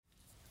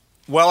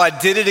Well, I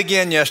did it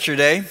again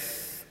yesterday.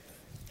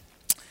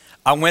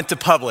 I went to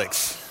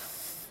Publix.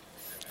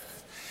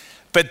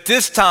 But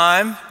this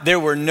time, there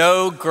were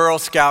no Girl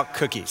Scout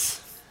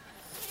cookies,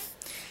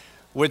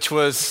 which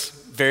was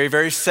very,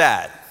 very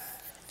sad.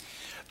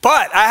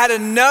 But I had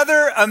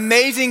another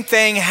amazing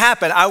thing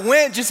happen. I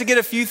went just to get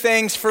a few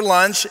things for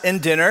lunch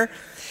and dinner.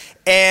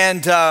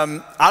 And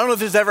I don't know if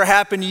this ever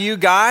happened to you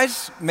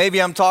guys.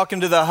 Maybe I'm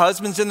talking to the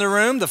husbands in the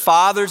room, the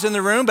fathers in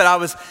the room, but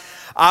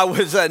I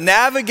was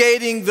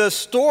navigating the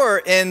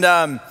store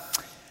and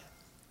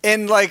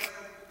like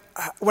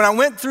when I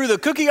went through the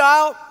cookie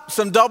aisle,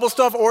 some double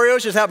stuffed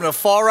Oreos just happened to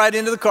fall right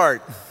into the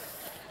cart.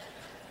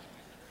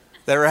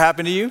 That ever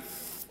happened to you?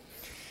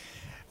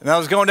 And I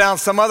was going down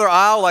some other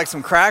aisle, like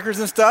some crackers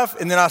and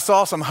stuff, and then I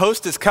saw some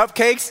Hostess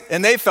cupcakes,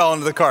 and they fell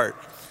into the cart.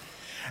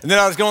 And then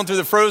I was going through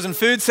the frozen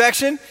food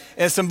section,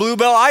 and some Blue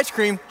Bell ice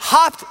cream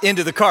hopped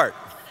into the cart.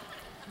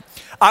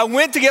 I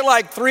went to get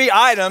like 3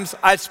 items.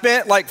 I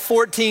spent like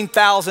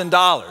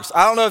 $14,000.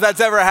 I don't know if that's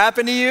ever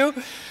happened to you.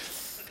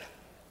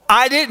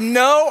 I didn't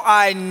know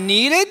I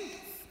needed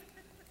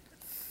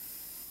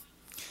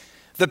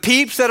the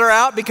Peeps that are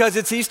out because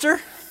it's Easter,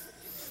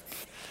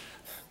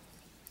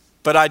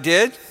 but I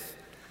did.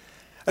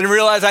 I didn't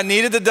realize I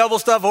needed the double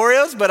stuffed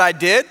Oreos, but I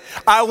did.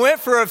 I went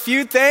for a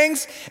few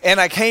things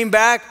and I came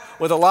back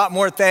with a lot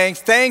more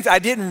things I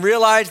didn't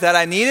realize that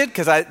I needed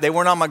because they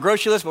weren't on my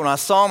grocery list, but when I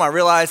saw them, I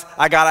realized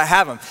I gotta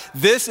have them.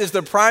 This is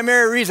the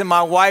primary reason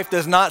my wife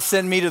does not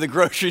send me to the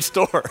grocery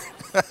store.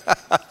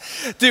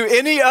 Do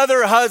any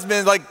other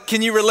husbands,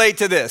 can you relate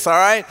to this, all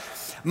right?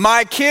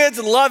 My kids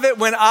love it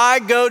when I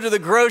go to the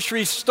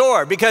grocery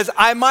store because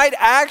I might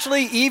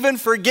actually even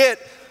forget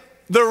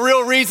the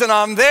real reason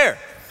I'm there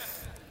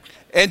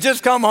and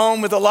just come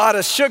home with a lot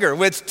of sugar,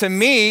 which to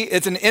me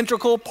is an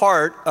integral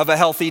part of a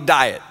healthy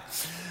diet.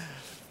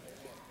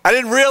 I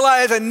didn't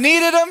realize I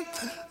needed them,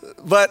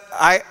 but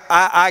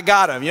I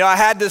got them. I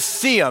had to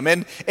see them.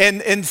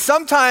 And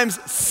sometimes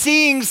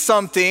seeing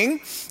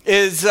something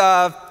is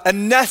a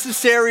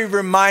necessary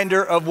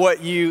reminder of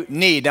what you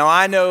need. Now,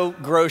 I know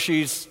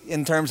groceries,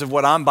 in terms of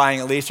what I'm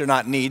buying at least, are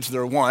not needs,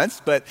 they're wants.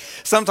 But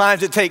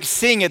sometimes it takes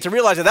seeing it to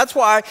realize it. That's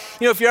why,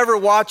 if you're ever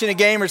watching a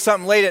game or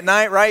something late at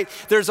night, right,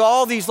 there's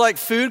all these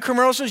food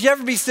commercials. You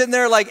ever be sitting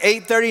there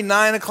 8:30,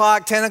 9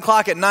 o'clock, 10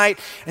 o'clock at night,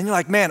 and you're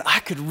like, man, I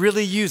could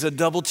really use a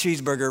double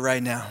cheeseburger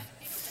right now.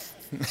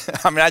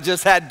 I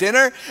just had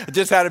dinner,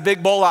 just had a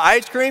big bowl of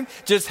ice cream,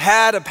 just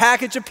had a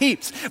package of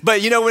Peeps.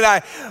 But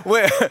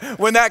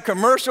when that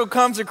commercial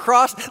comes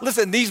across,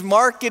 listen, these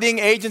marketing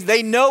agents,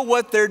 they know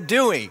what they're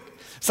doing.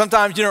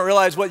 Sometimes you don't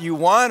realize what you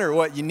want or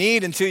what you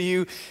need until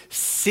you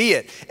see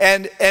it.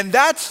 And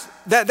that's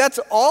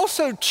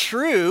also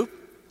true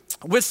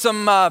with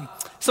some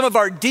of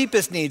our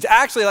deepest needs,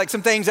 actually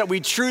some things that we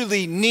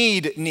truly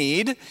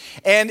need.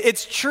 And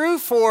it's true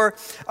for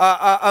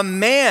a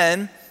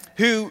man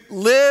who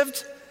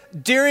lived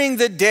during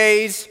the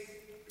days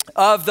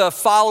of the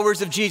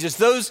followers of Jesus,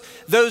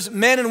 those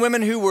men and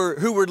women who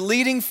were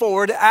leading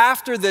forward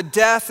after the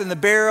death and the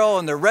burial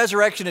and the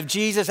resurrection of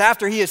Jesus,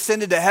 after he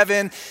ascended to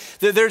heaven.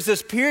 There's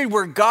this period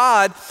where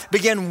God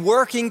began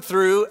working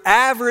through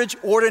average,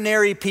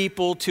 ordinary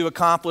people to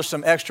accomplish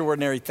some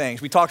extraordinary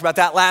things. We talked about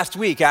that last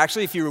week,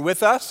 actually, if you were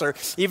with us, or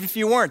even if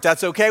you weren't,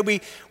 that's okay. We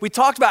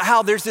talked about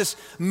how there's this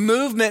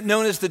movement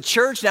known as the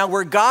church now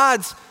where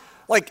God's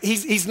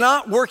he's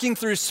not working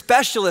through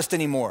specialists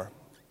anymore.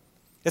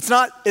 It's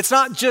not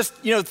just,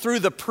 through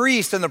the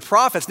priests and the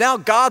prophets. Now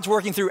God's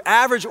working through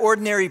average,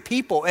 ordinary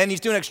people, and he's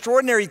doing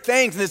extraordinary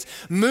things. And this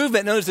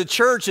movement known as the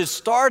church has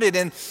started,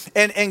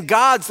 and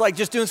God's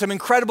just doing some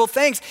incredible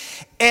things.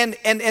 And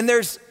there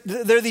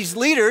are these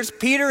leaders,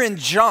 Peter and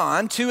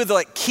John, two of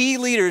the key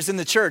leaders in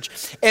the church.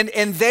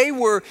 And they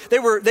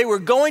were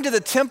going to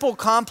the temple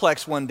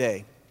complex one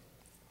day,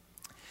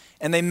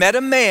 and they met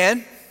a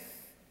man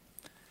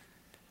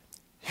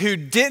who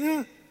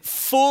didn't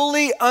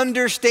fully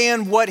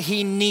understand what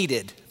he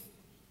needed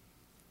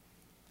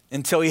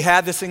until he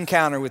had this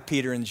encounter with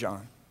Peter and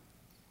John.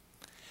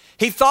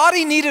 He thought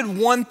he needed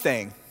one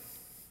thing,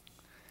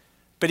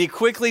 but he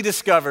quickly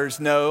discovers,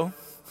 no,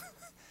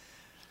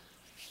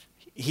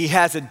 he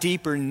has a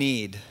deeper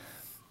need.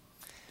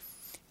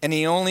 And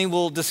he only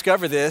will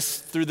discover this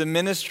through the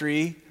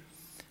ministry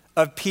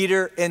of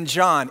Peter and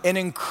John. An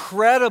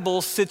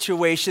incredible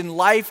situation,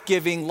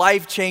 life-giving,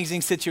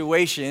 life-changing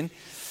situation,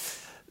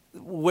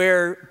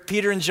 where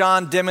Peter and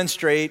John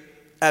demonstrate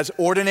as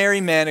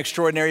ordinary men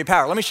extraordinary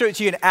power. Let me show it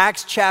to you in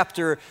Acts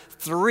chapter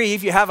 3.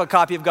 If you have a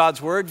copy of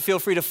God's word, feel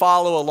free to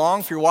follow along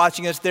if you're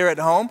watching us there at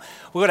home.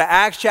 We'll go to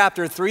Acts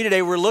chapter 3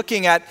 today. We're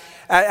looking at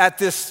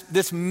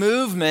this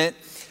movement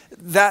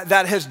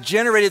that has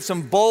generated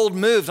some bold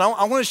moves. I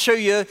want to show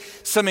you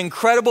some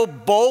incredible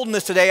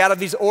boldness today out of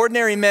these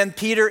ordinary men,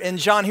 Peter and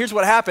John. Here's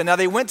what happened. Now,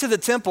 they went to the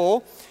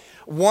temple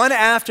one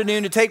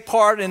afternoon to take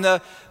part in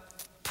the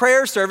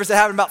prayer service that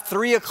happened about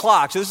 3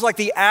 o'clock. So this is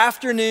the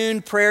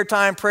afternoon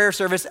prayer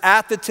service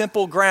at the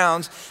temple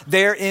grounds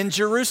there in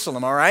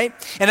Jerusalem, all right?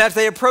 And as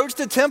they approached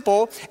the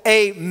temple,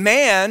 a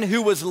man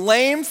who was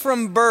lame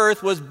from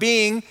birth was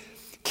being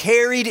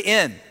carried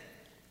in.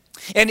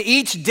 And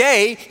each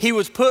day he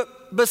was put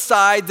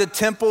beside the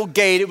temple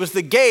gate. It was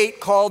the gate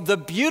called the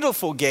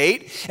Beautiful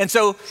Gate. And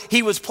so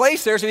he was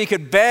placed there so he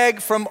could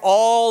beg from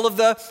all of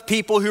the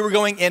people who were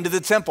going into the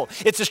temple.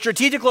 It's a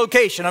strategic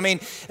location. I mean,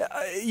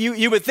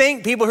 you would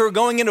think people who are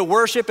going into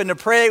worship and to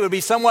pray would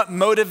be somewhat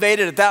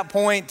motivated at that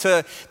point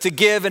to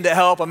give and to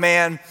help a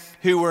man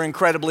who were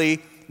incredibly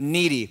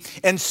needy.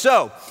 And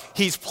so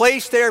he's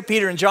placed there.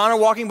 Peter and John are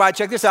walking by.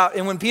 Check this out.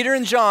 And when Peter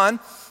and John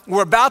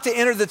were about to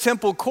enter the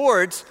temple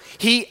courts,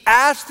 he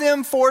asked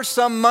them for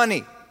some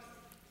money.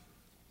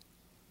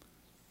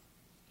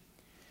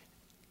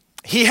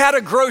 He had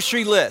a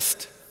grocery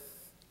list.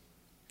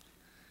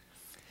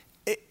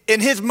 In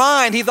his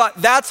mind, he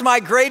thought, that's my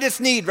greatest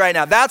need right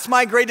now. That's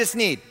my greatest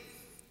need.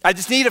 I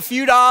just need a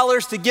few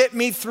dollars to get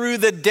me through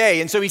the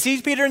day. And so he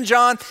sees Peter and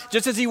John,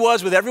 just as he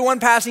was with everyone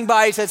passing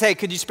by. He says, hey,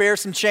 could you spare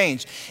some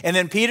change? And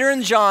then Peter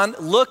and John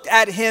looked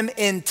at him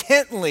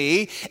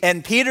intently,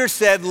 and Peter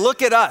said,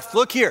 look at us,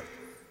 look here.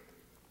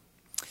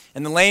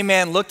 And the lame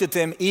man looked at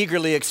them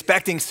eagerly,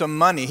 expecting some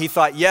money. He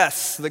thought,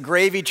 yes, the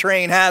gravy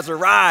train has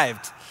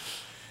arrived.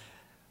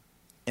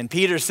 And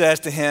Peter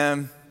says to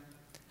him,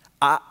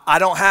 I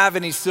don't have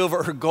any silver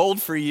or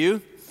gold for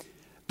you,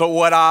 but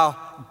what I'll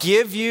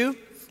give you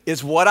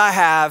is what I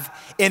have.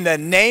 In the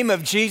name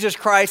of Jesus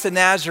Christ the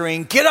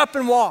Nazarene, get up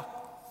and walk.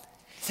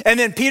 And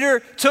then Peter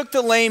took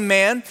the lame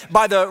man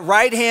by the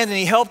right hand and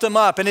he helped him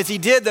up. And as he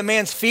did, the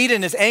man's feet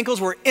and his ankles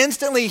were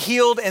instantly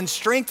healed and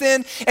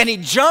strengthened. And he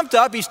jumped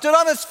up, he stood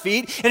on his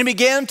feet, and he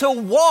began to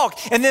walk.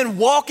 And then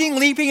walking,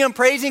 leaping, and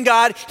praising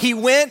God, he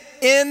went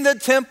in the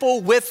temple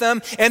with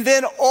them. And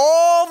then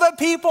all the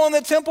people in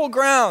the temple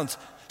grounds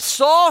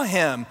saw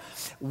him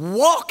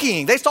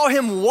walking. They saw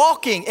him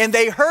walking, and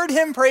they heard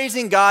him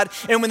praising God.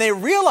 And when they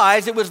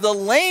realized it was the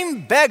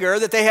lame beggar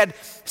that they had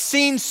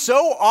seen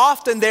so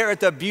often there at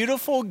the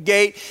Beautiful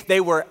Gate,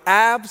 they were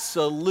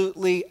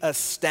absolutely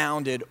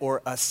astounded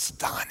or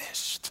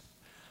astonished.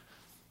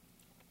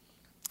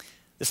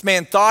 This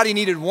man thought he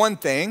needed one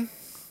thing,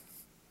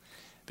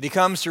 but he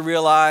comes to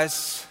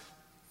realize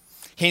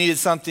he needed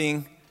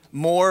something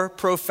more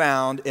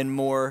profound and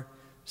more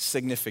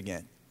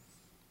significant.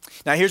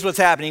 Now here's what's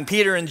happening.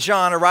 Peter and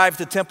John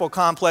arrived at the temple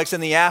complex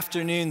in the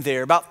afternoon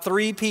there, about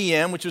 3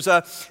 p.m., which was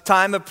a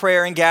time of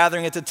prayer and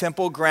gathering at the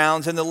temple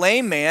grounds. And the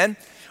lame man,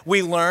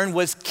 we learned,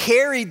 was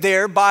carried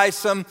there by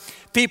some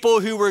people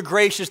who were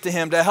gracious to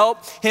him to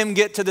help him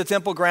get to the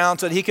temple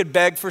grounds so that he could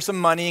beg for some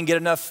money and get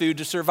enough food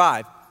to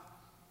survive.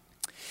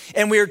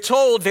 And we are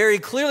told very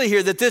clearly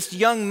here that this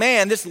young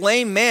man, this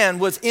lame man,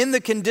 was in the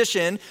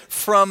condition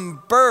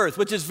from birth,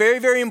 which is very,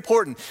 very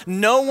important.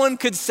 No one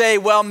could say,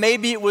 well,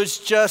 maybe it was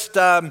just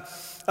a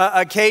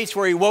case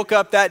where he woke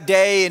up that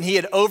day and he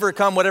had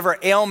overcome whatever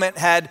ailment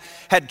had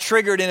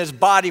triggered in his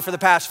body for the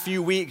past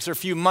few weeks or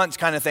few months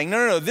kind of thing.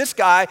 No. This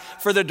guy,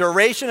 for the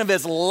duration of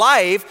his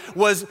life,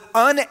 was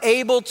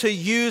unable to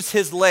use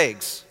his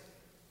legs.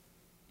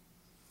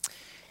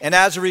 And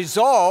as a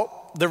result,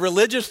 the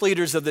religious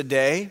leaders of the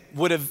day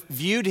would have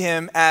viewed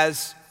him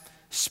as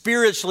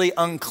spiritually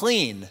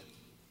unclean.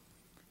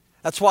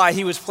 That's why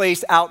he was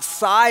placed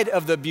outside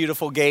of the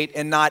Beautiful Gate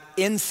and not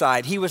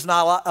inside. He was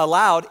not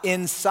allowed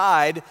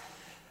inside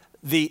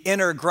the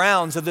inner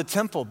grounds of the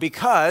temple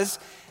because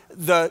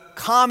the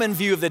common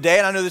view of the day,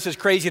 and I know this is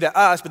crazy to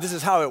us, but this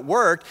is how it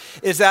worked,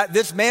 is that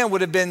this man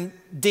would have been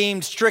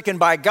deemed stricken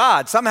by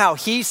God. Somehow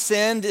he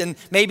sinned, and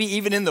maybe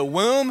even in the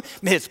womb,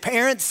 his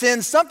parents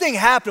sinned. Something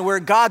happened where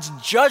God's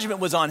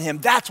judgment was on him.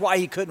 That's why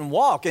he couldn't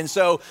walk. And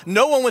so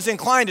no one was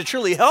inclined to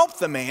truly help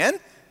the man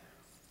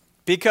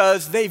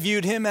because they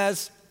viewed him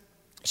as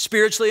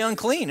spiritually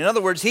unclean. In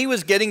other words, he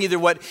was getting either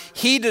what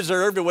he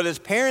deserved or what his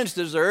parents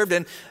deserved,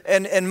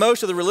 and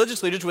most of the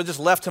religious leaders would just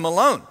left him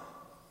alone.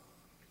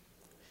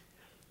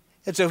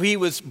 And so he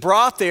was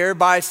brought there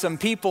by some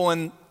people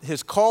in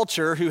his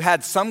culture who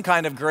had some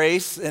kind of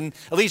grace, and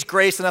at least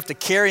grace enough to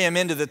carry him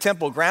into the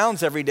temple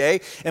grounds every day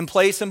and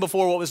place him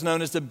before what was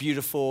known as the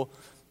Beautiful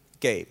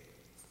Gate.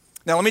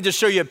 Now, let me just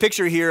show you a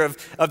picture here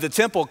of the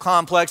temple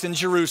complex in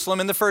Jerusalem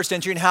in the first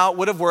century and how it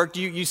would have worked.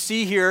 You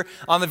see here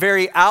on the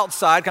very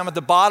outside, kind of at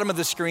the bottom of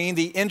the screen,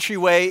 the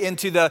entryway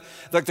into the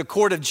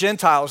court of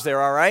Gentiles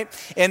there, all right?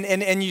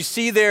 And you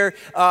see there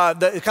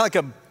kind of like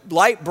a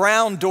light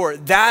brown door.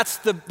 That's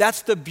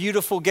the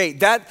Beautiful Gate.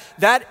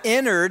 That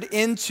entered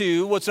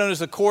into what's known as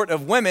the court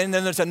of women. And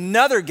then there's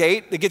another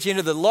gate that gets you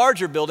into the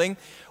larger building,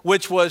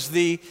 which was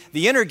the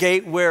inner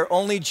gate where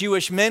only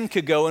Jewish men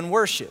could go and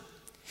worship.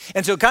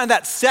 And so kind of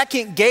that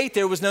second gate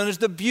there was known as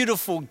the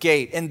Beautiful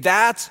Gate. And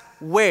that's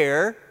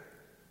where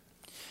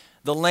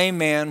the lame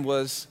man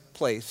was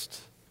placed.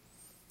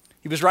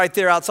 He was right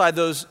there outside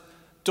those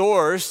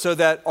doors so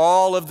that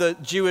all of the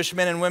Jewish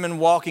men and women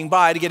walking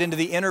by to get into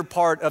the inner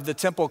part of the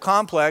temple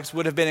complex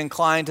would have been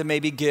inclined to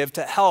maybe give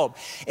to help.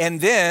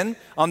 And then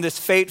on this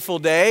fateful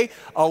day,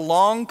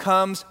 along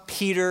comes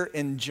Peter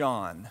and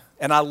John.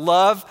 And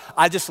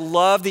I just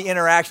love the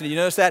interaction. Did you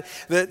notice that?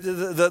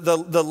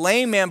 The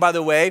lame man, by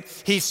the way,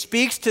 he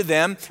speaks to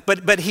them,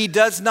 but he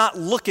does not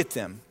look at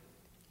them.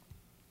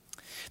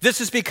 This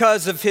is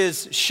because of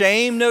his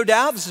shame, no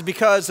doubt. This is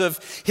because of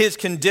his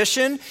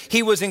condition.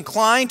 He was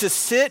inclined to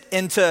sit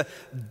and to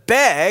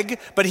beg,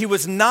 but he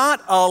was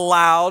not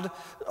allowed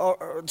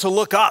to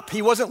look up.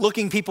 He wasn't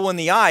looking people in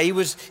the eye.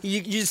 You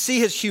see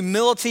his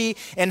humility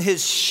and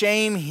his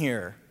shame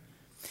here.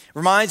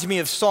 Reminds me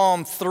of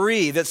Psalm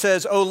 3 that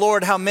says, "O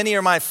Lord, how many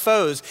are my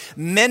foes?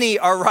 Many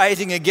are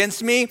rising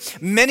against me.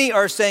 Many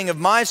are saying of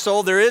my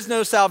soul, there is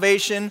no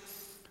salvation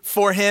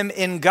for him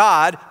in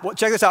God." Well,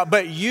 check this out.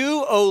 "But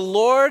you, O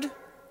Lord,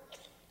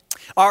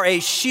 are a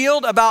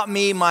shield about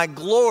me, my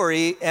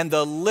glory, and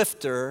the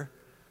lifter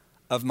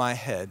of my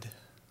head."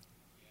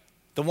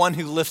 The one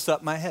who lifts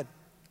up my head.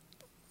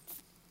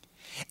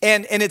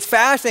 And it's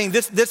fascinating,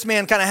 this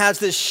man kind of has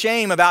this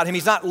shame about him.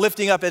 He's not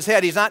lifting up his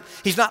head. He's not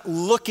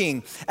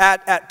looking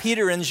at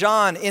Peter and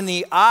John in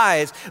the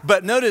eyes.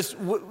 But notice,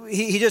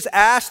 he just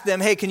asked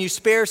them, "Hey, can you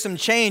spare some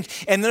change?"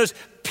 And notice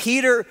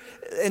Peter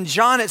and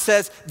John, it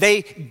says,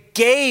 they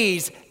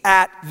gaze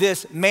at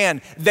this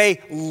man.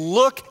 They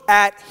look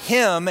at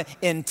him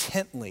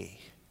intently.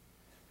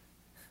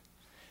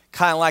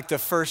 Kind of like the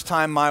first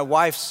time my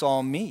wife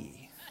saw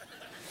me.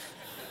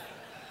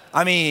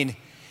 I mean,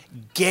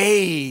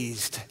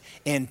 gazed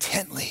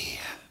intently.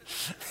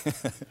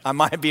 I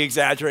might be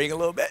exaggerating a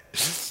little bit.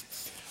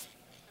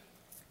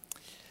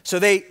 So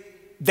they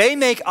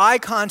make eye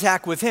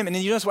contact with him, and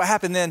then you notice what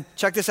happened then.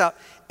 Check this out.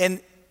 And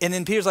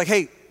then Peter's like,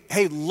 hey,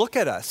 look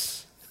at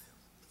us.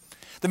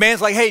 The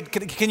man's like, "Hey,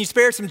 can you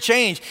spare some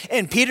change?"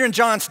 And Peter and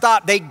John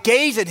stop. They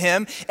gaze at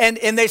him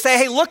and they say,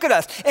 "Hey, look at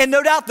us." And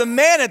no doubt the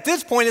man at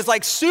this point is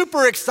like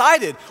super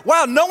excited.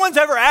 Wow, no one's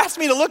ever asked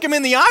me to look him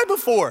in the eye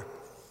before.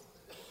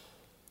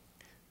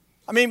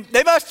 I mean,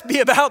 they must be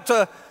about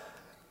to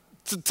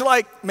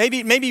like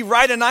maybe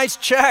write a nice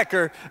check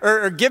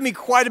or give me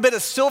quite a bit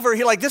of silver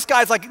here. Like, this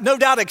guy's like no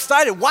doubt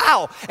excited.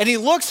 Wow. And he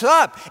looks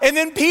up, and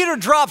then Peter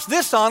drops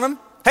this on him.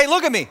 "Hey,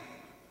 look at me.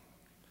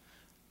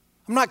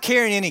 I'm not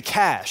carrying any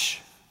cash."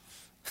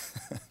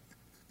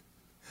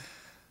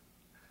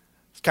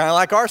 It's kind of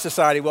like our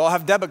society. We all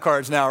have debit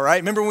cards now, right?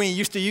 Remember when you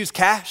used to use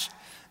cash?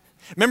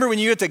 Remember when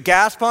you went to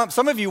gas pump?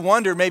 Some of you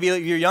wonder, maybe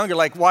you're younger,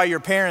 like why your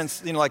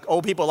parents, like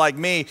old people like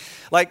me,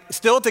 like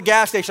still at the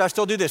gas station, I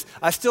still do this.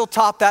 I still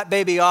top that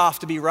baby off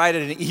to be right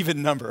at an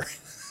even number.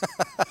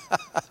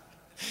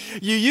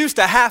 You used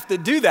to have to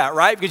do that,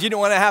 right? Because you didn't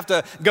want to have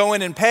to go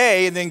in and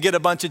pay and then get a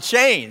bunch of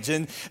change.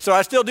 And so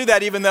I still do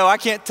that, even though I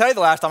can't tell you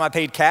the last time I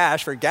paid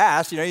cash for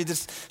gas. You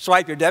just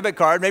swipe your debit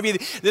card. Maybe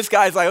this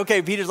guy's like,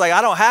 okay, Peter's like,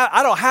 I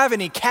don't have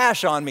any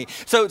cash on me.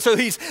 So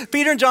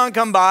Peter and John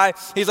come by.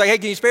 He's like, "Hey,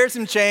 can you spare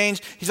some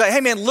change?" He's like,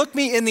 "Hey man, look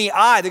me in the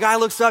eye." The guy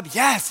looks up,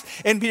 "Yes."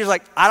 And Peter's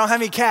like, "I don't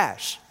have any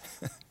cash."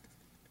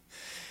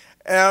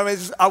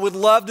 And I would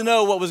love to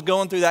know what was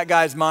going through that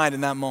guy's mind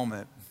in that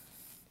moment.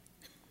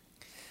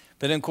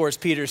 But then, of course,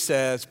 Peter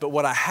says, "But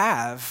what I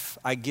have,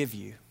 I give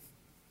you."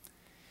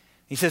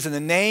 He says, "In the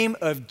name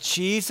of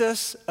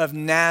Jesus of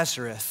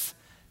Nazareth,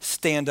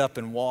 stand up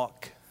and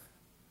walk."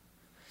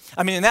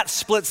 I mean, in that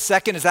split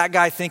second, is that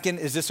guy thinking,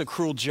 is this a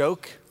cruel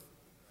joke?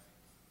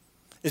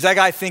 Is that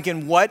guy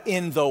thinking, what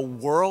in the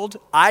world?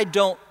 I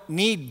don't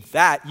need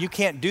that. You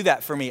can't do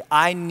that for me.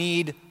 I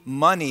need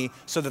money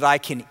so that I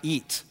can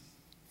eat.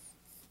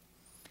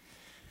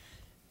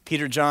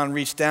 Peter and John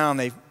reach down,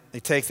 they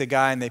take the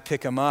guy and they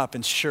pick him up,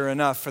 and sure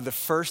enough, for the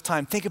first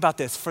time, think about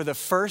this, for the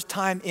first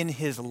time in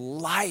his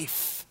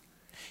life,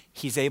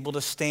 he's able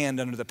to stand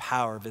under the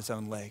power of his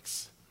own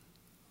legs.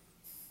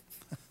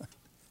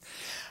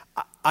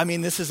 I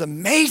mean, this is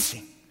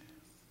amazing.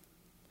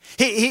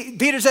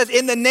 Peter says,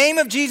 "In the name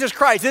of Jesus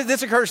Christ."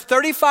 This occurs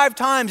 35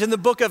 times in the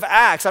book of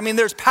Acts. I mean,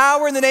 there's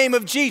power in the name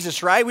of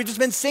Jesus, right? We've just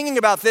been singing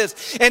about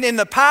this. And in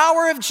the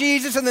power of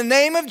Jesus, in the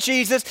name of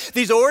Jesus,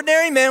 these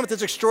ordinary men with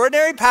this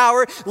extraordinary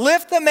power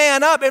lift the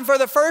man up. And for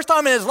the first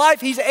time in his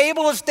life, he's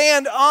able to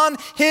stand on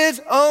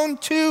his own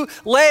two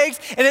legs.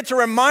 And it's a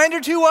reminder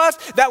to us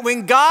that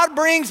when God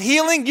brings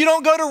healing, you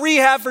don't go to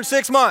rehab for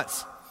 6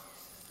 months.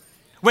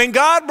 When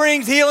God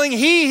brings healing,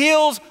 he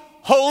heals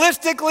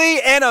holistically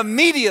and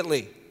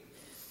immediately.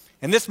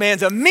 And this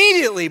man's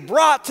immediately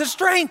brought to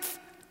strength.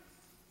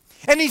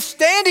 And he's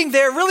standing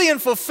there really in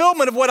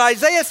fulfillment of what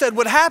Isaiah said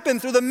would happen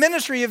through the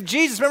ministry of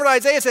Jesus. Remember what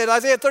Isaiah said,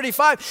 Isaiah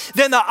 35,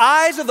 "Then the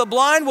eyes of the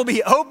blind will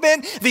be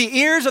opened, the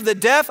ears of the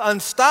deaf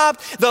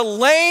unstopped, the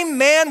lame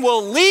man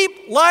will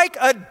leap like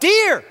a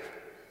deer,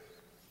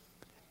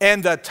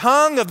 and the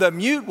tongue of the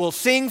mute will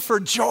sing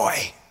for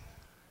joy."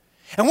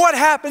 And what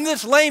happened to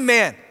this lame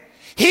man?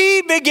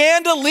 He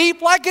began to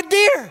leap like a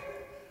deer.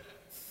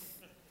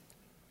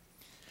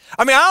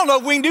 I mean, I don't know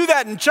if we can do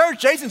that in church.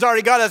 Jason's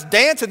already got us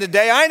dancing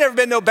today. I ain't never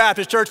been to no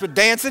Baptist church with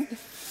dancing.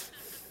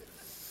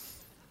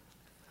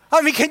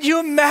 I mean, can you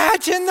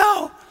imagine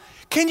though?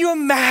 Can you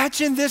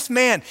imagine this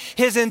man?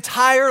 His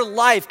entire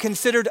life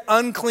considered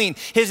unclean.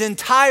 His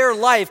entire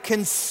life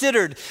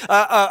considered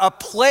a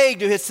plague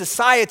to his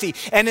society.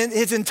 And in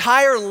his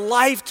entire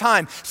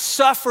lifetime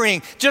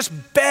suffering, just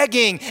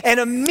begging. And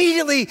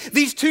immediately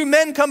these two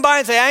men come by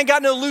and say, I ain't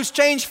got no loose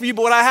change for you,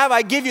 but what I have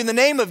I give you in the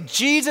name of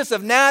Jesus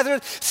of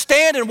Nazareth.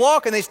 Stand and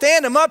walk. And they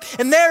stand him up,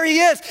 and there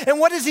he is. And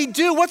what does he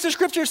do? What's the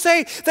scripture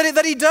say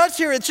that he does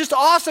here? It's just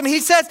awesome.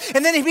 He says,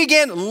 and then he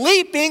began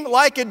leaping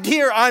like a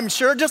deer, I'm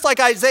sure, just like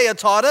Isaiah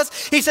taught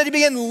us. He said he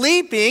began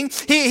leaping,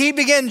 he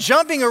began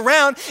jumping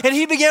around, and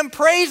he began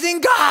praising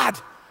God.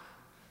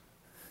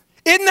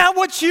 Isn't that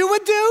what you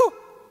would do?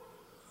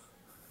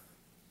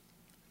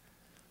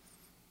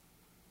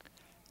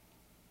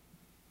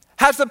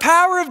 Has the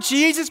power of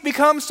Jesus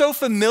become so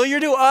familiar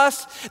to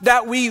us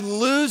that we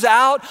lose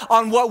out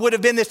on what would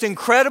have been this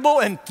incredible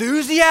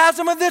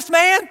enthusiasm of this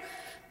man?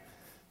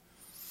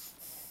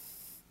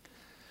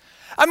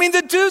 I mean,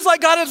 the dude's like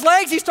got his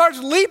legs, he starts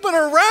leaping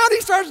around, he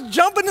starts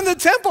jumping in the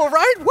temple,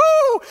 right?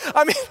 Woo!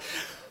 I mean,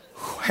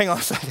 hang on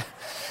a second.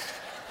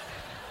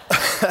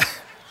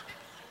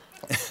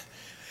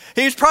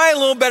 He's probably in a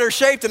little better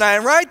shape than I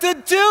am, right? The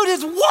dude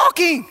is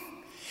walking.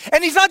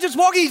 And he's not just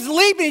walking, he's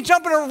leaping, he's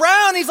jumping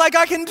around. He's like,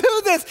 I can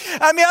do this.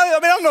 I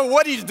don't know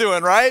what he's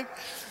doing, right?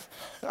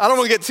 I don't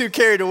want to get too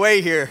carried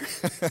away here.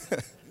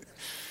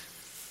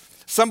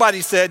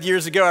 Somebody said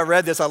years ago, I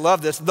read this, I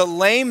love this. The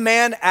lame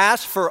man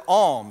asked for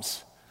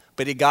alms,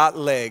 but he got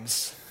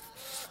legs.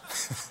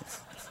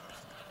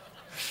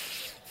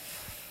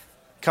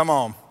 Come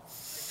on.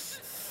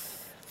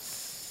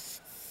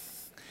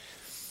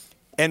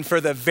 And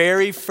for the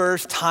very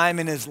first time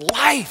in his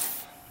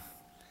life,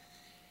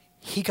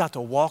 he got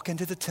to walk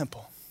into the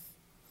temple.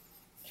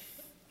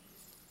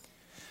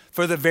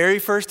 For the very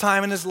first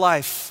time in his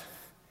life,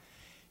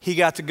 he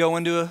got to go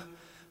into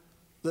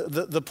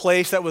the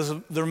place that was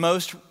the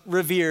most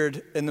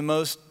revered and the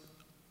most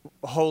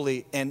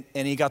holy, and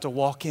he got to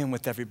walk in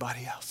with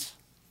everybody else.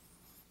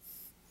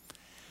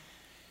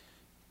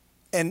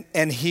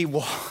 And he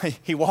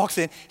walks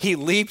in, he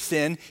leaps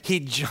in, he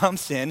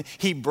jumps in,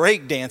 he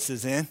break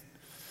dances in,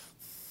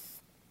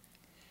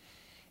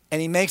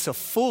 and he makes a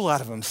fool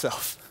out of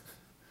himself.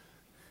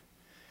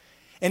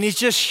 And he's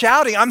just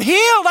shouting, I'm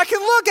healed, I can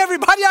look,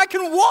 everybody, I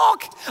can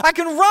walk, I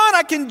can run,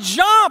 I can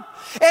jump.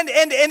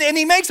 And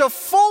he makes a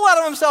fool out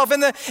of himself.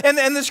 And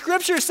the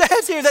scripture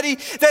says here that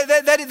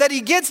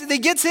he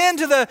gets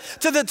into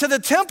the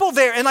temple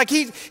there, and like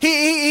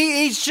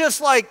he's just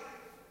like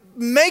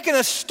making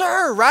a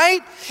stir,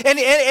 right? And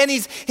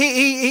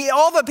he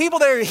all the people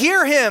there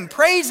hear him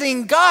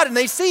praising God, and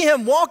they see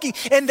him walking,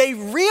 and they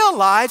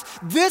realize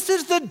this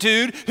is the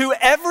dude who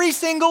every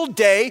single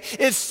day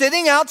is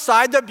sitting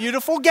outside the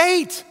beautiful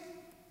gate.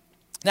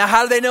 Now,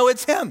 how do they know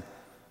it's him?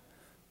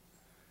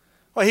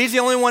 Well, he's the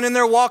only one in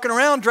there walking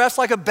around dressed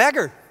like a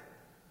beggar.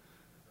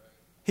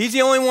 He's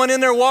the only one in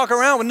there walking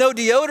around with no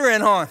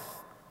deodorant on.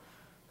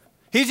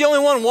 He's the only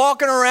one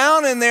walking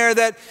around in there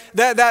that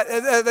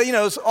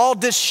is all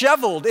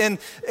disheveled and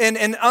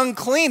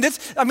unclean.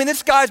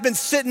 This guy's been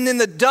sitting in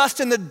the dust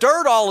and the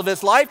dirt all of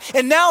his life,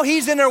 and now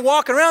he's in there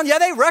walking around. Yeah,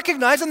 they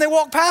recognize him. They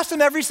walk past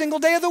him every single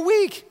day of the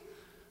week.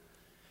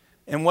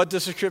 And what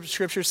does the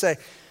scripture say?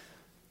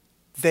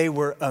 They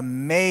were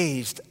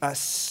amazed,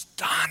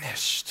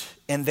 astonished,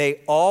 and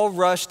they all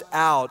rushed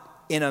out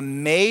in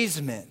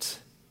amazement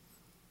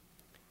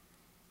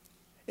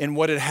in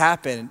what had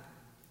happened,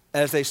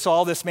 as they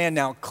saw this man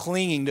now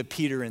clinging to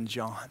Peter and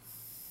John.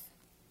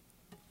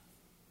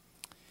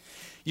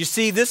 You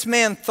see, this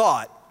man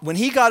thought, when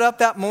he got up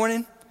that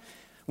morning,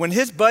 when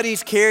his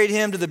buddies carried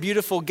him to the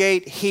beautiful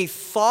gate, he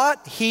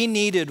thought he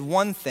needed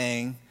one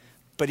thing,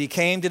 but he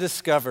came to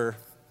discover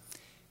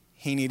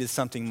he needed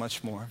something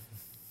much more.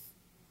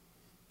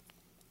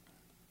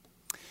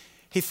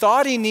 He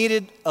thought he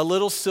needed a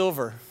little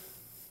silver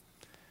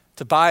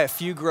to buy a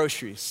few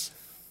groceries,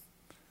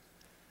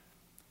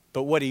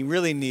 but what he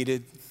really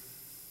needed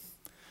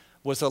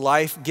was the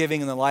life-giving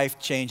and the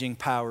life-changing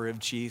power of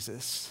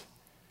Jesus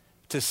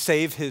to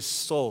save his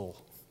soul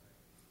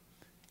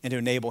and to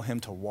enable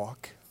him to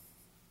walk.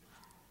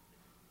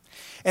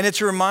 And it's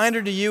a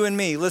reminder to you and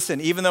me,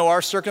 listen, even though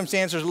our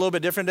circumstances are a little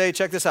bit different today,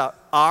 check this out.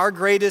 Our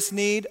greatest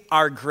need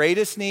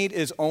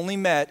is only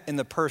met in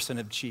the person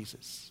of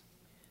Jesus.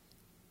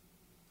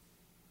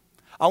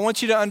 I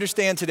want you to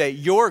understand today,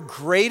 your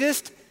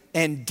greatest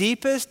and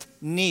deepest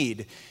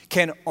need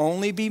can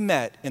only be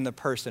met in the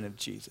person of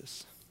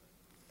Jesus.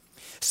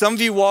 Some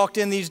of you walked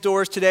in these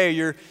doors today, or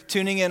you're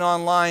tuning in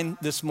online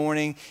this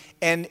morning,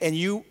 and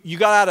you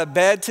got out of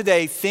bed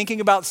today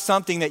thinking about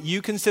something that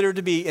you consider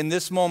to be, in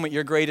this moment,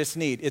 your greatest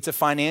need. It's a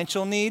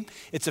financial need,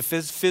 it's a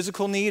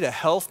physical need, a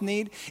health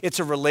need, it's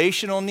a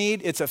relational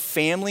need, it's a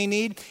family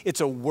need,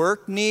 it's a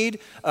work need,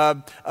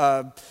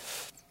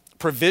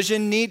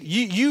 provision need.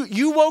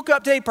 You woke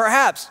up today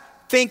perhaps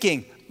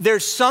thinking,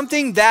 there's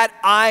something that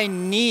I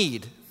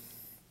need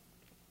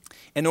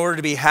in order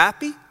to be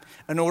happy,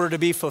 in order to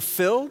be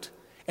fulfilled,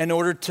 in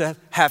order to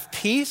have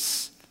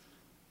peace.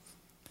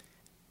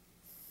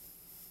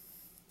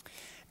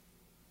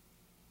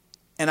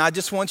 And I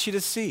just want you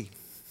to see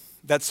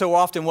that so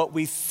often what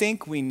we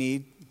think we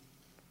need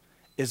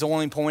is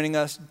only pointing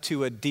us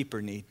to a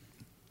deeper need.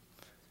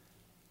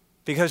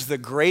 Because the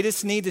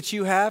greatest need that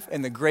you have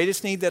and the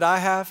greatest need that I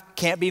have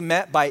can't be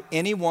met by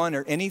anyone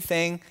or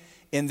anything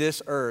in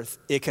this earth.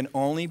 It can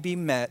only be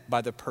met by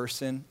the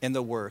person and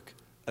the work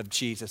of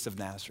Jesus of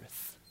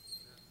Nazareth.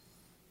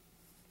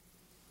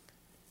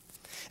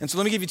 And so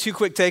let me give you two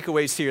quick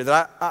takeaways here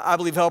that I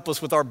believe help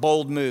us with our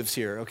bold moves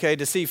here, okay?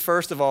 To see,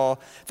 first of all,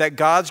 that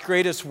God's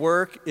greatest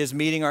work is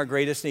meeting our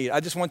greatest need. I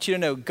just want you to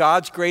know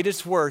God's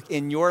greatest work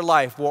in your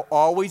life will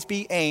always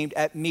be aimed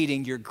at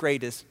meeting your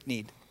greatest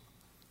need.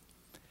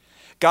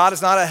 God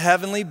is not a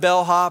heavenly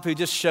bellhop who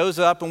just shows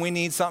up when we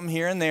need something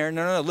here and there.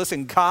 No.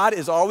 Listen, God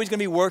is always going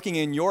to be working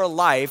in your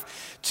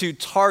life to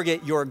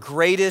target your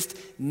greatest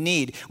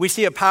need. We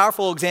see a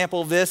powerful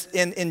example of this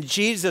in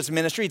Jesus'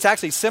 ministry. It's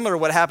actually similar to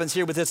what happens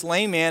here with this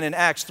lame man in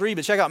Acts 3,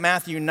 but check out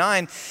Matthew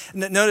 9.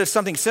 Notice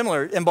something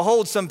similar. And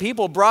behold, some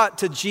people brought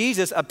to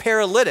Jesus a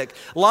paralytic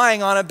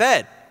lying on a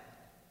bed.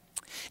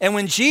 And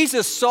when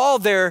Jesus saw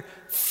their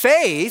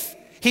faith,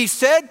 he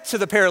said to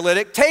the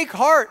paralytic, "Take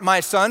heart,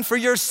 my son, for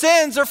your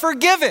sins are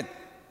forgiven."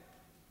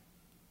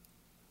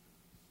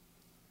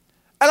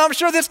 And I'm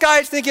sure this guy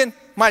is thinking,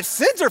 my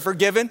sins are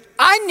forgiven?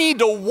 I need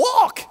to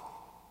walk.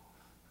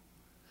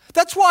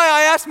 That's why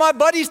I asked my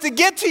buddies to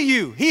get to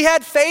you. He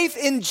had faith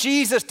in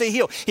Jesus to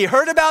heal. He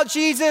heard about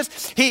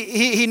Jesus.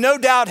 He no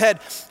doubt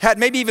had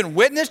maybe even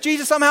witnessed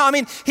Jesus somehow. I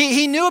mean,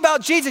 he knew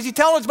about Jesus. He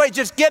told his buddy,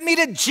 just get me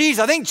to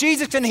Jesus. I think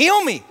Jesus can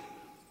heal me.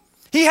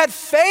 He had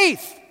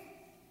faith.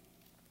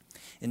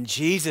 And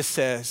Jesus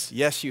says,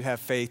 yes, you have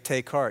faith,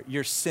 take heart.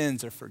 Your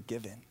sins are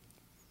forgiven.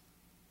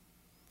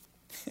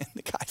 And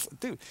the guy's like,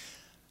 dude,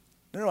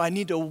 no, I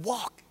need to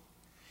walk.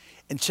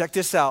 And check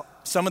this out.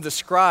 Some of the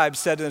scribes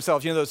said to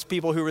themselves, those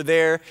people who were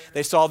there,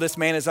 they saw this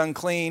man is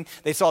unclean.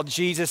 They saw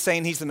Jesus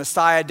saying he's the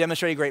Messiah,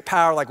 demonstrating great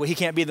power. Like, well, he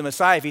can't be the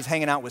Messiah if he's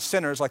hanging out with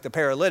sinners like the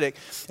paralytic.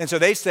 And so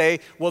they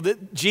say, well,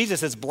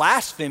 Jesus is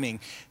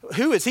blaspheming.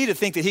 Who is he to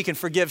think that he can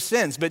forgive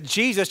sins? But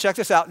Jesus, check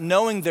this out,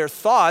 knowing their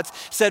thoughts,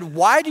 said,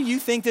 why do you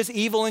think this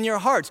evil in your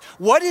hearts?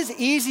 What is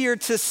easier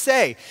to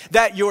say,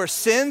 that your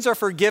sins are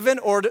forgiven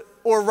or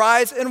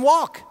rise and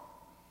walk?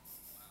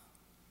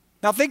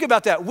 Now think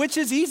about that. Which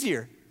is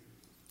easier?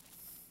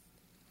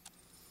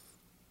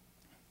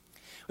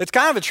 It's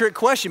kind of a trick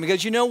question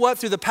because you know what?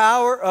 Through the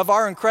power of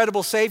our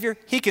incredible Savior,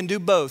 he can do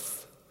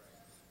both.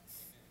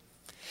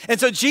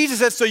 And so Jesus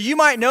says, so you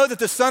might know that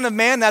the Son of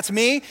Man, that's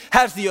me,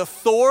 has the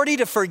authority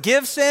to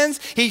forgive sins.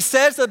 He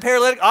says to the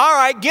paralytic, all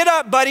right, get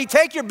up, buddy,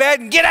 take your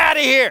bed and get out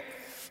of here.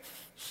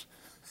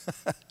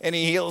 And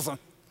he heals him.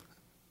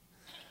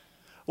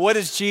 What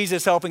is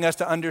Jesus helping us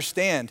to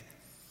understand?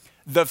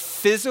 The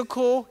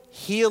physical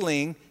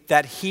healing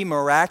that he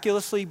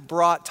miraculously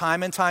brought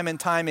time and time and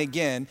time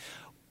again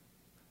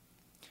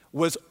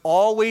was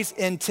always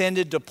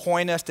intended to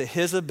point us to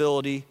his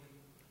ability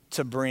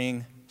to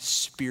bring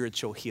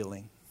spiritual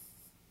healing.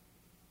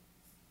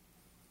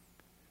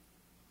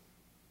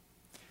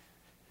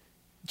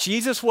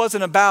 Jesus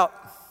wasn't about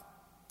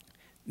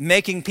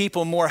making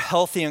people more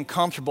healthy and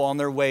comfortable on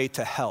their way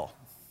to hell.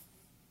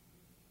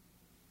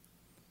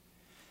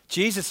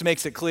 Jesus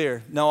makes it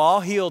clear, no,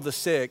 I'll heal the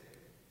sick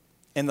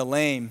and the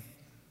lame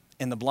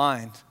and the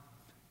blind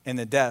and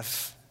the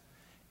deaf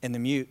and the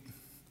mute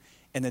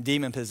and the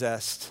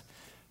demon-possessed,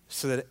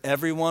 so that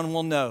everyone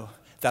will know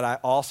that I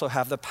also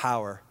have the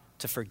power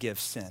to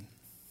forgive sin.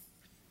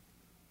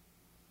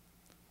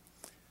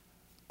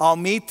 I'll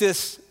meet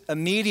this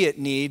immediate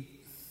need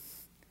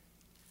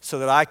so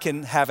that I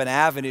can have an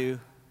avenue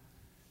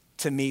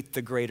to meet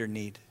the greater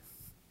need.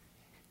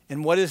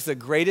 And what is the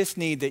greatest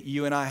need that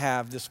you and I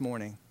have this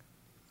morning?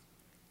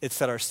 It's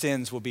that our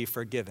sins will be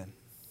forgiven.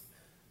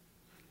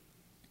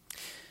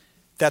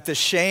 That the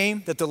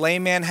shame that the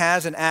lame man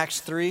has in Acts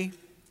 3,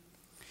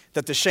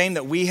 that the shame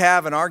that we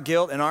have in our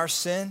guilt and our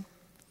sin,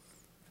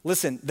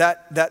 listen,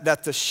 that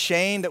the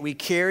shame that we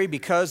carry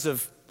because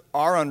of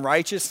our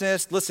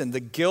unrighteousness, listen, the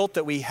guilt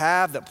that we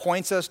have that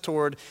points us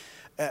toward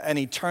an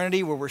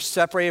eternity where we're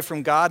separated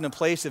from God in a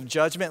place of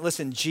judgment.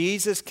 Listen,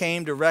 Jesus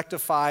came to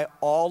rectify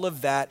all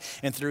of that,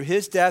 and through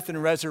his death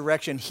and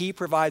resurrection, he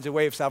provides a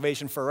way of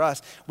salvation for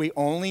us. We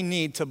only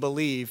need to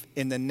believe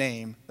in the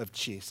name of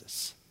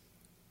Jesus.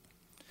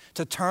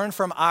 To turn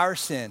from our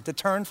sin, to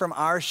turn from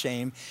our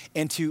shame,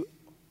 and to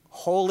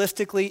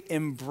holistically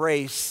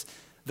embrace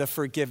the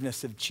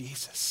forgiveness of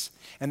Jesus.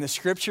 And the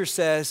scripture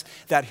says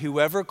that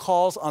whoever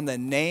calls on the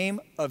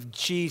name of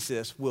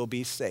Jesus will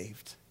be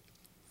saved.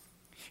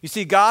 You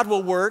see, God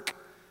will work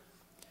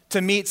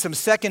to meet some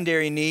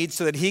secondary needs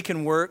so that he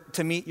can work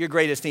to meet your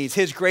greatest needs.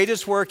 His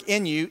greatest work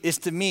in you is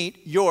to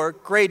meet your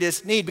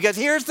greatest need. Because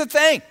here's the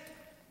thing.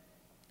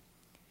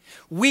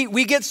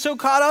 We get so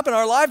caught up in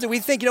our lives that we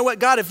think, you know what,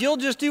 God, if you'll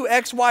just do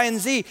X, Y, and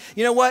Z,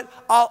 you know what,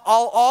 I'll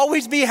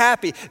always be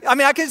happy. I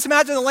mean, I can just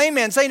imagine the lame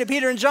man saying to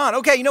Peter and John,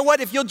 okay, you know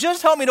what, if you'll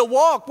just help me to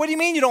walk, what do you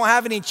mean you don't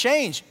have any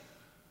change?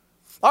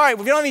 All right,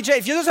 well, if you don't have any change,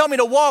 if you just help me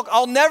to walk,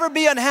 I'll never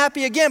be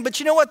unhappy again. But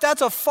you know what,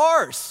 that's a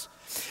farce.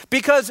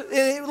 Because,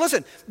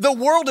 listen, the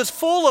world is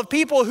full of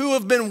people who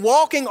have been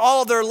walking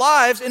all of their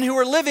lives and who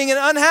are living in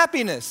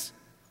unhappiness.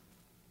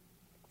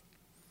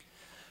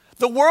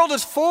 The world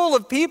is full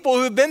of people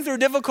who have been through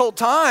difficult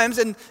times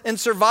and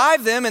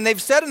survived them, and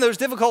they've said in those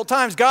difficult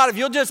times, God, if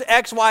you'll just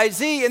X, Y,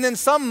 Z, and then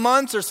some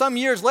months or some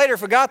years later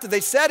forgot that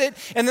they said it,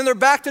 and then they're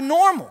back to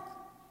normal.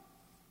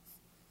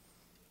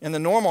 And the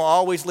normal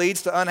always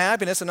leads to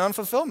unhappiness and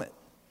unfulfillment.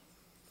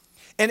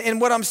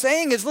 And what I'm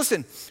saying is,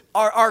 listen,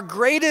 our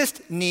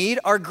greatest need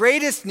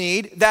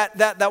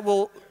that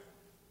will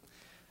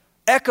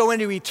echo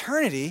into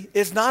eternity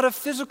is not a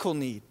physical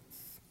need.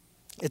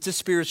 It's a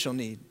spiritual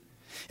need.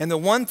 And the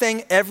one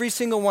thing every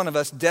single one of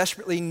us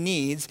desperately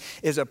needs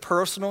is a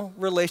personal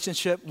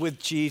relationship with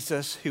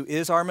Jesus, who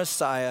is our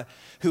Messiah,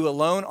 who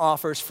alone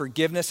offers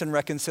forgiveness and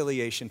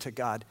reconciliation to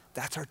God.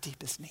 That's our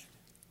deepest need.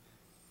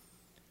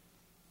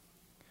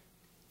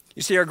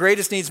 You see, our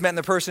greatest need is met in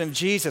the person of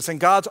Jesus, and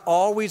God's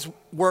always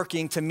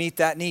working to meet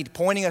that need,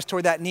 pointing us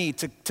toward that need,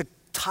 to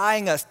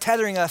tying us,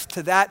 tethering us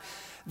to that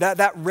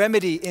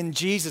remedy in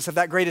Jesus of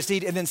that greatest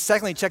need. And then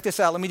secondly, check this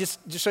out. Let me just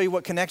show you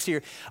what connects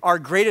here. Our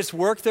greatest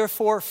work,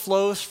 therefore,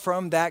 flows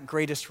from that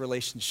greatest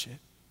relationship.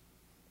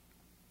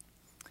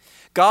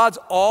 God's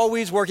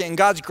always working, and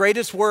God's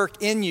greatest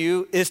work in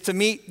you is to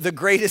meet the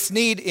greatest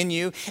need in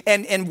you.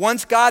 And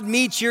once God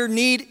meets your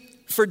need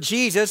for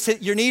Jesus,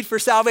 your need for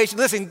salvation.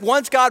 Listen,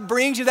 once God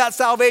brings you that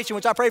salvation,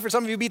 which I pray for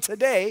some of you be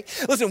today,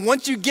 listen,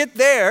 once you get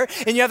there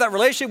and you have that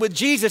relationship with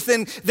Jesus,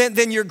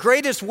 then your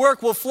greatest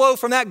work will flow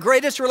from that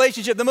greatest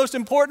relationship, the most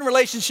important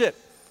relationship.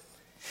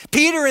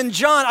 Peter and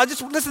John,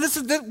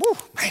 woo,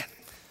 man.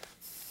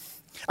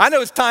 I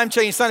know it's time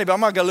change Sunday, but I'm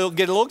going to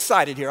get a little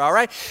excited here, all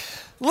right?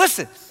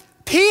 Listen,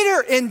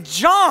 Peter and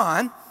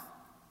John,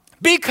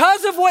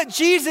 because of what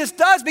Jesus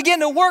does, begin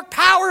to work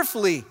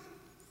powerfully.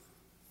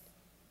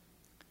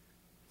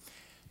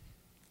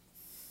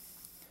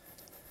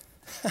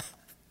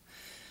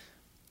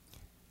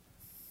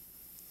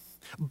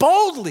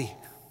 Boldly.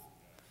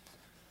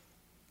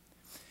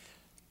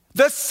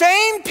 The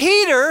same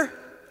Peter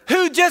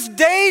who just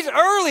days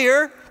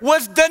earlier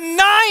was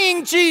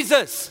denying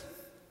Jesus.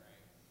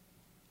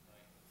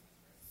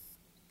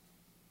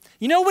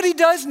 You know what he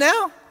does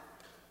now?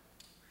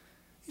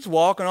 He's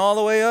walking all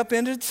the way up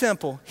into the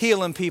temple,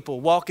 healing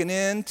people, walking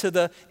into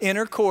the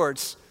inner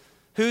courts.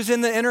 Who's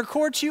in the inner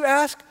courts, you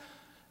ask?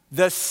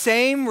 The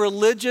same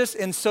religious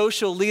and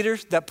social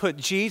leaders that put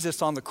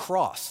Jesus on the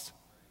cross.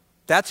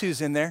 That's who's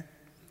in there.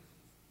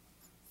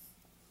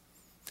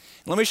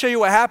 Let me show you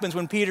what happens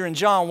when Peter and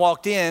John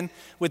walked in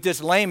with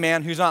this lame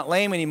man who's not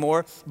lame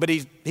anymore, but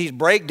he's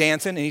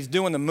breakdancing and he's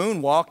doing the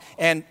moonwalk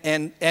and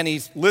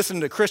he's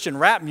listening to Christian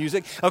rap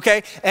music,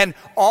 okay? And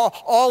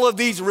all of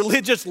these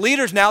religious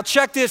leaders now,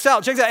 check this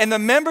out. And the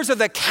members of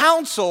the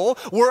council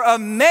were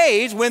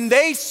amazed when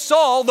they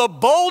saw the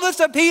boldness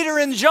of Peter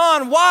and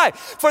John. Why?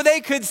 For they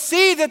could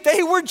see that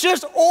they were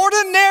just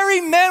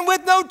ordinary men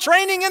with no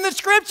training in the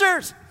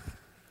scriptures.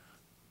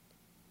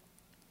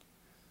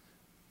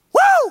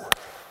 Woo!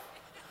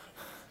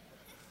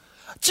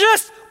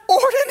 Just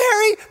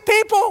ordinary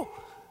people,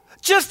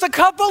 just a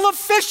couple of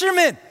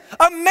fishermen,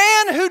 a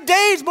man who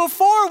days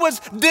before was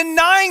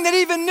denying that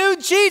he even knew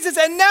Jesus,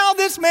 and now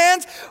this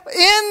man's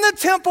in the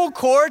temple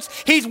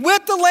courts. He's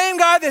with the lame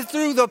guy that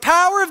through the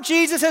power of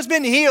Jesus has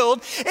been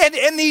healed,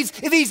 and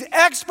these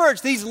experts,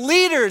 these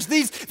leaders,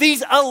 these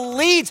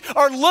elites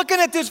are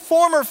looking at this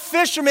former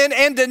fisherman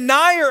and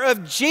denier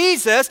of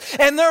Jesus,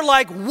 and they're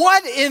like,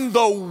 what in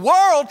the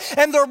world?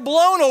 And they're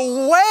blown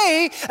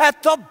away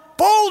at the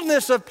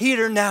boldness of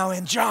Peter now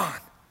and John.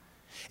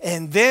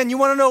 And then you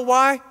want to know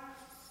why?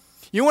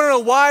 You want to know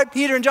why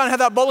Peter and John had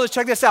that boldness?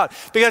 Check this out.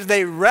 Because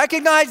they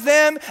recognized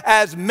them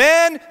as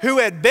men who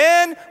had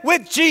been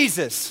with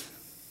Jesus.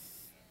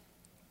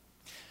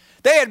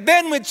 They had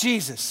been with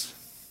Jesus.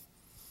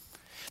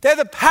 They had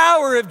the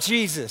power of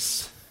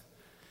Jesus.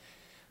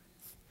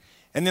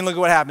 And then look at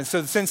what happened.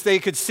 So since they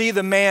could see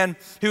the man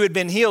who had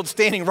been healed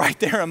standing right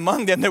there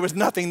among them, there was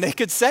nothing they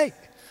could say.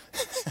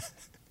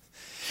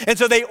 And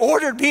so they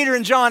ordered Peter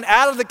and John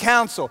out of the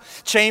council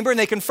chamber, and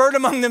they conferred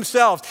among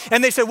themselves.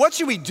 And they said, what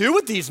should we do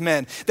with these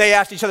men? They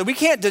asked each other. We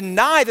can't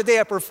deny that they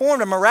have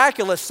performed a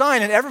miraculous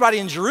sign, and everybody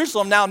in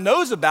Jerusalem now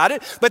knows about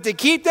it. But to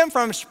keep them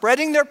from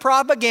spreading their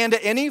propaganda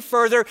any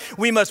further,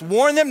 we must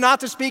warn them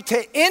not to speak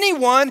to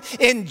anyone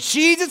in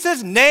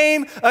Jesus'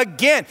 name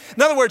again.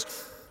 In other words,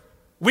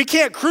 we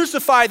can't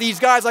crucify these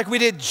guys like we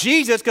did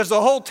Jesus, because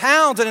the whole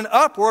town's in an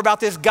uproar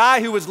about this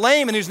guy who was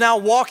lame and who's now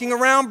walking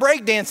around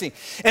breakdancing.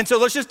 And so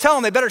let's just tell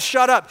them they better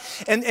shut up.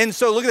 And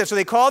so look at this. So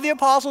they called the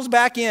apostles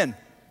back in,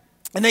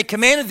 and they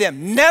commanded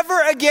them never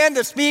again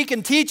to speak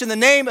and teach in the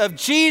name of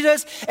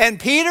Jesus. And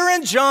Peter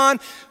and John,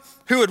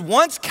 who had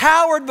once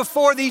cowered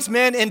before these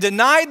men and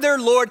denied their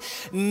Lord,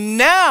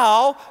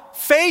 now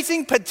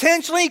facing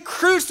potentially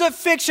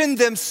crucifixion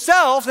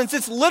themselves, since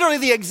it's literally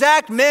the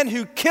exact men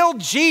who killed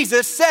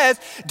Jesus, says,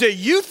 do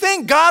you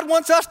think God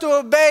wants us to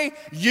obey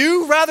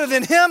you rather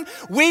than him?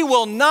 We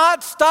will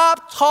not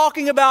stop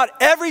talking about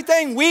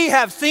everything we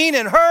have seen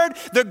and heard.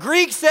 The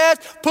Greek says,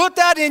 put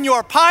that in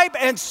your pipe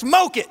and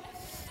smoke it.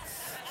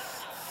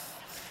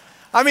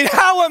 I mean,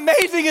 how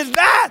amazing is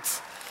that?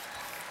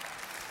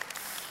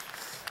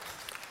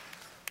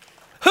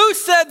 Who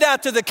said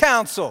that to the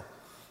council?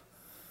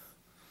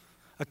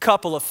 A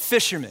couple of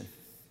fishermen.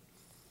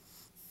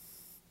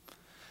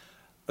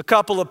 A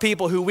couple of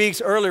people who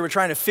weeks earlier were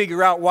trying to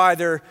figure out why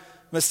their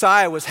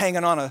Messiah was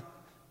hanging on a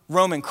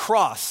Roman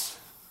cross.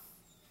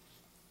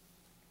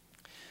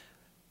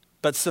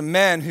 But some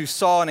men who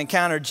saw and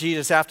encountered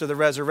Jesus after the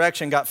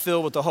resurrection got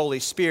filled with the Holy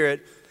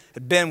Spirit,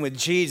 had been with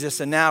Jesus,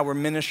 and now were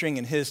ministering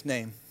in his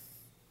name.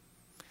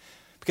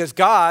 Because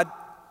God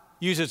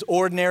uses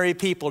ordinary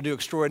people to do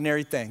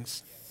extraordinary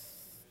things.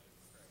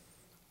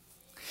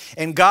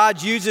 And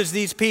God uses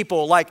these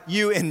people like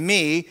you and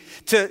me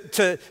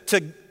to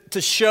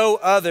show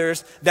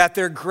others that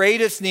their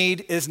greatest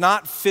need is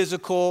not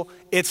physical,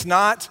 it's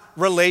not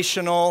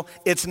relational,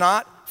 it's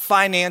not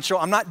financial.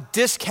 I'm not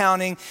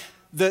discounting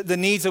the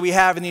needs that we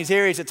have in these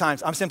areas at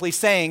times. I'm simply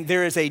saying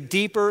there is a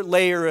deeper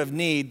layer of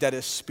need that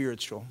is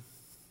spiritual.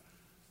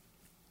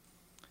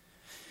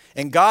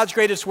 And God's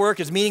greatest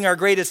work is meeting our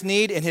greatest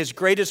need, and his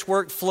greatest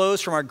work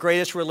flows from our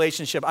greatest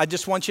relationship. I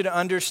just want you to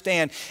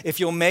understand, if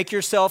you'll make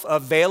yourself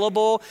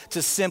available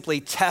to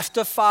simply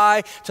testify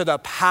to the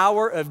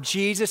power of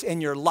Jesus in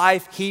your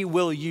life, he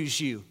will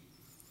use you.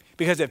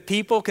 Because if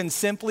people can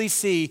simply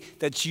see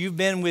that you've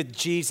been with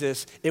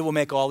Jesus, it will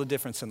make all the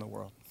difference in the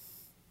world.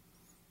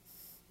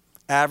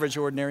 Average,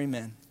 ordinary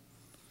men.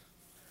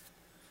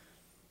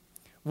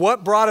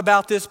 What brought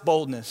about this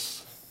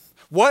boldness?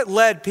 What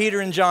led Peter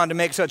and John to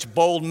make such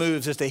bold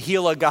moves as to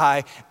heal a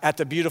guy at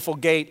the beautiful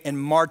gate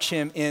and march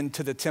him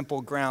into the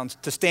temple grounds,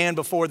 to stand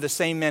before the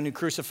same men who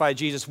crucified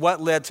Jesus? What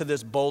led to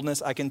this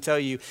boldness? I can tell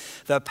you,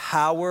 the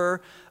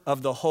power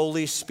of the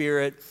Holy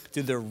Spirit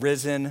through the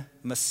risen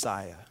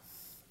Messiah.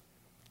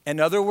 In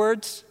other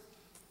words,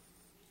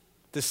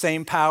 the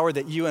same power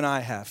that you and I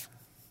have.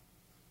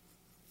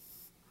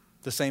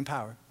 The same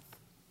power.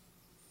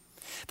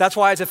 That's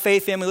why as a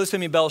faith family, listen to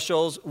me, Bell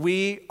Shoals,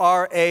 we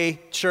are a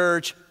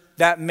church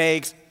that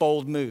makes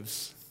bold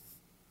moves.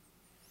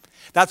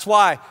 That's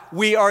why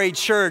we are a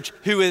church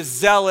who is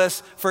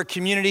zealous for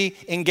community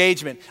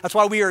engagement. That's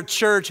why we are a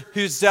church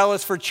who's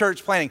zealous for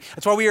church planning.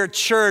 That's why we are a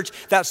church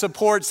that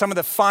supports some of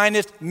the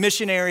finest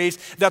missionaries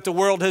that the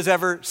world has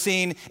ever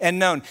seen and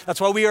known. That's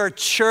why we are a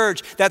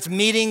church that's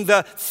meeting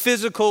the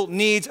physical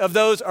needs of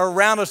those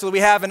around us, so that we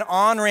have an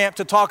on-ramp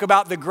to talk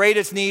about the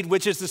greatest need,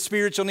 which is the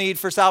spiritual need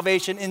for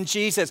salvation in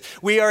Jesus.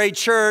 We are a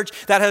church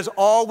that has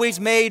always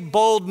made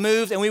bold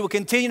moves, and we will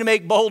continue to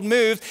make bold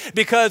moves,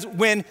 because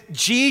when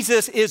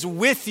Jesus is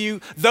with you,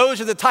 those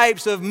are the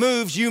types of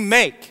moves you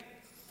make.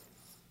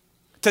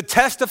 To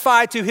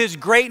testify to his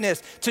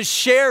greatness, to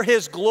share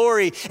his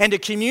glory, and to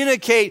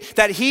communicate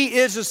that he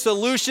is the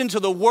solution to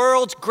the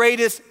world's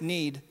greatest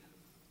need.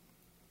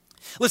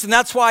 Listen,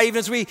 that's why even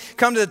as we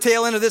come to the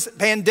tail end of this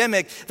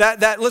pandemic,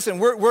 listen,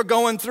 we're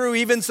going through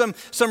even some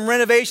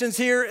renovations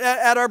here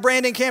at our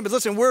Brandon campus.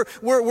 Listen, we're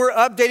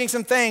updating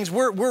some things.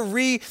 We're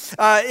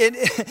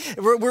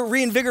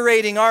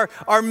reinvigorating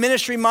our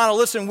ministry model.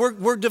 Listen,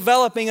 we're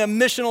developing a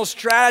missional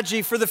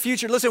strategy for the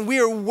future. Listen,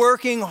 we are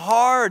working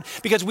hard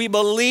because we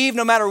believe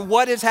no matter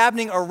what is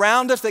happening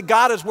around us, that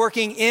God is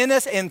working in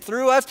us and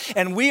through us,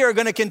 and we are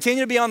going to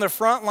continue to be on the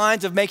front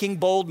lines of making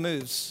bold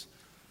moves.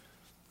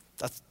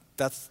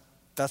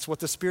 That's what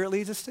the Spirit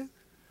leads us to.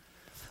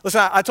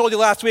 Listen, I told you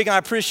last week, and I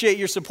appreciate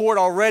your support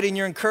already and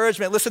your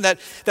encouragement. Listen, that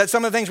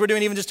some of the things we're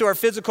doing even just to our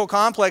physical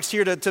complex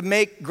here to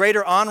make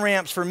greater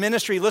on-ramps for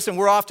ministry. Listen,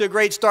 we're off to a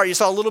great start. You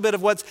saw a little bit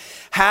of what's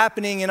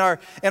happening in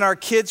our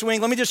kids'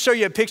 wing. Let me just show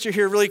you a picture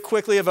here really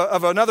quickly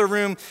of another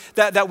room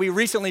that we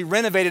recently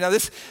renovated. Now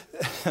this,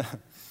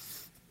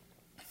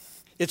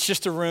 it's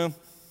just a room,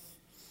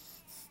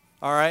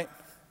 all right?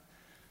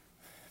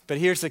 But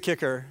here's the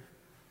kicker.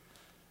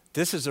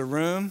 This is a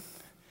room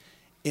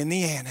in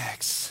the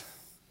annex.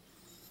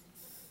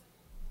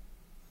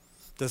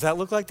 Does that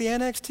look like the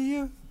annex to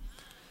you?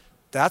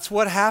 That's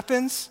what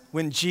happens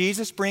when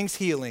Jesus brings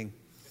healing.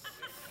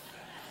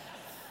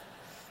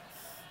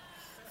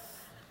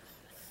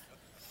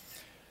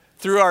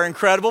 Through our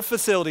incredible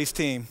facilities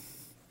team.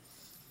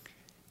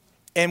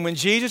 And when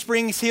Jesus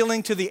brings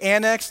healing to the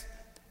annex,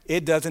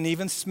 it doesn't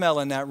even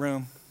smell in that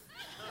room.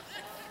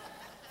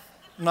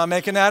 I'm not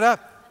making that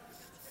up.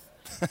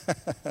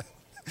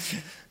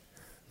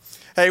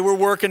 Hey, we're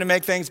working to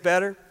make things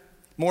better,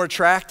 more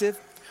attractive.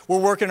 We're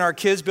working our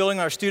kids building,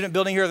 our student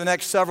building here the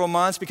next several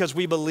months, because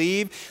we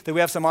believe that we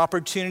have some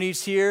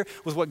opportunities here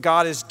with what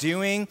God is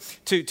doing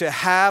to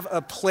have a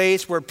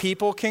place where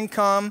people can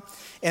come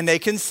and they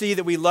can see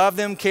that we love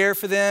them, care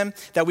for them,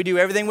 that we do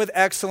everything with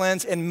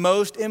excellence, and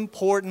most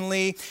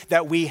importantly,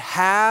 that we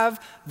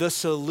have the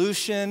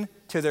solution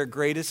to their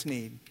greatest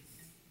need.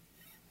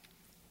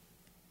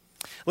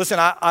 Listen,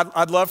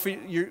 I'd love for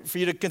you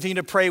to continue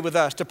to pray with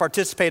us, to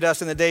participate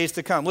us in the days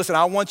to come. Listen,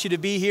 I want you to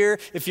be here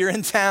if you're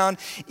in town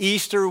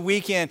Easter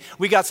weekend.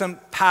 We got some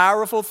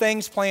powerful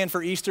things planned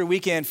for Easter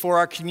weekend for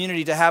our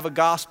community to have a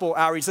gospel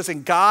outreach.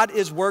 Listen, God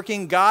is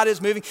working, God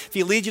is moving. If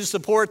he leads you to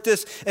support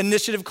this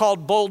initiative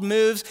called Bold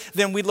Moves,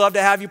 then we'd love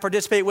to have you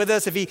participate with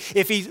us.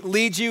 If he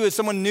leads you as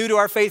someone new to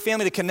our faith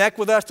family to connect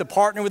with us, to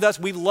partner with us,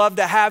 we'd love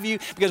to have you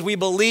because we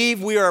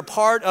believe we are a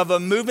part of a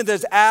movement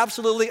that's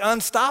absolutely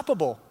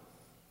unstoppable.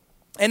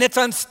 And it's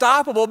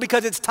unstoppable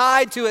because it's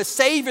tied to a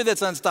Savior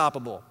that's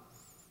unstoppable.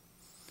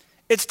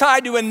 It's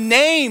tied to a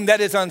name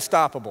that is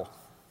unstoppable.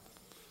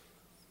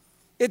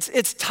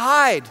 It's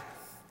tied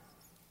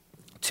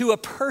to a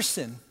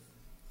person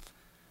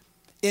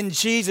in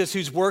Jesus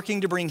who's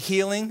working to bring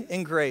healing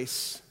and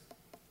grace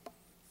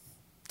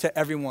to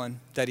everyone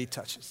that he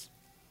touches.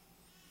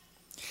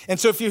 And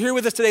so if you're here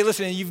with us today,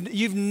 listen, and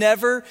you've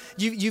never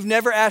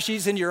asked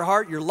Jesus into your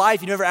heart, your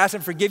life, you've never asked him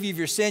to forgive you of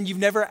your sin, you've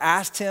never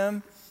asked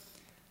him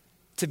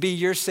to be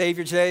your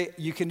Savior today,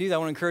 you can do that. I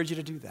want to encourage you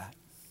to do that.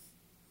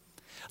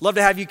 Love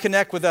to have you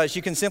connect with us.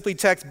 You can simply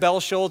text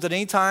Bell Shoals at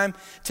any time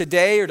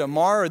today or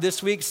tomorrow or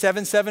this week,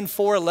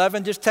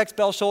 77411. Just text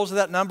Bell Shoals to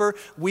that number.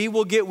 We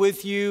will get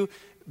with you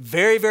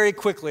very, very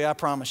quickly, I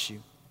promise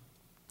you,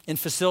 and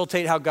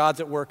facilitate how God's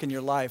at work in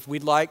your life.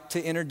 We'd like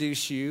to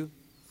introduce you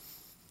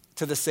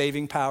to the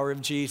saving power of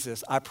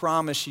Jesus. I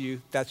promise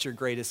you that's your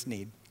greatest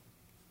need.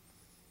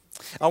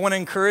 I want to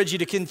encourage you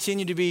to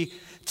continue to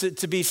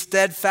be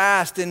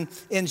steadfast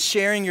in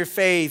sharing your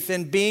faith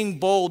and being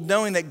bold,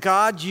 knowing that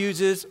God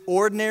uses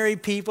ordinary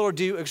people to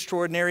do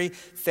extraordinary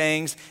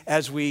things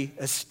as we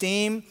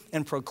esteem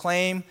and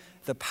proclaim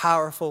the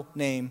powerful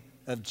name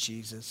of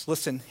Jesus.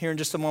 Listen, here in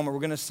just a moment,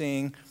 we're going to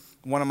sing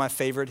one of my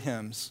favorite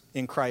hymns,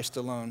 In Christ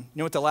Alone. You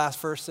know what the last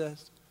verse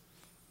says?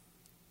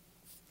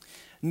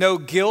 No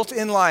guilt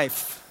in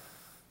life,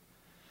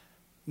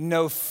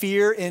 no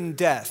fear in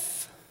death.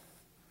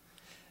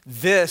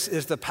 This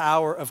is the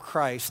power of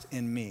Christ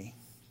in me.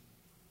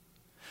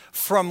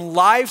 From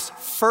life's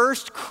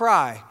first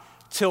cry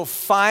till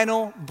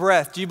final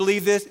breath, do you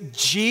believe this?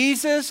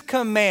 Jesus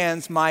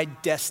commands my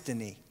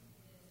destiny.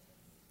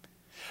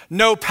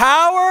 No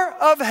power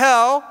of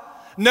hell,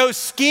 no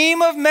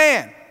scheme of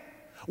man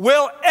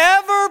will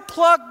ever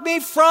pluck me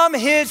from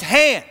his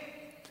hand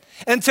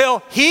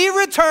until he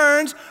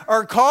returns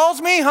or calls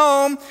me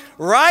home.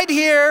 Right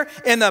here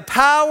in the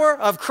power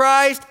of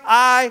Christ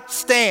I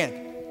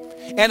stand.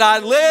 And I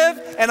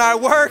live, and I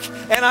work,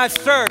 and I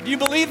serve. Do you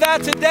believe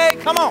that today?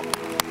 Come on.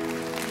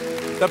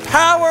 The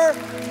power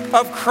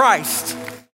of Christ.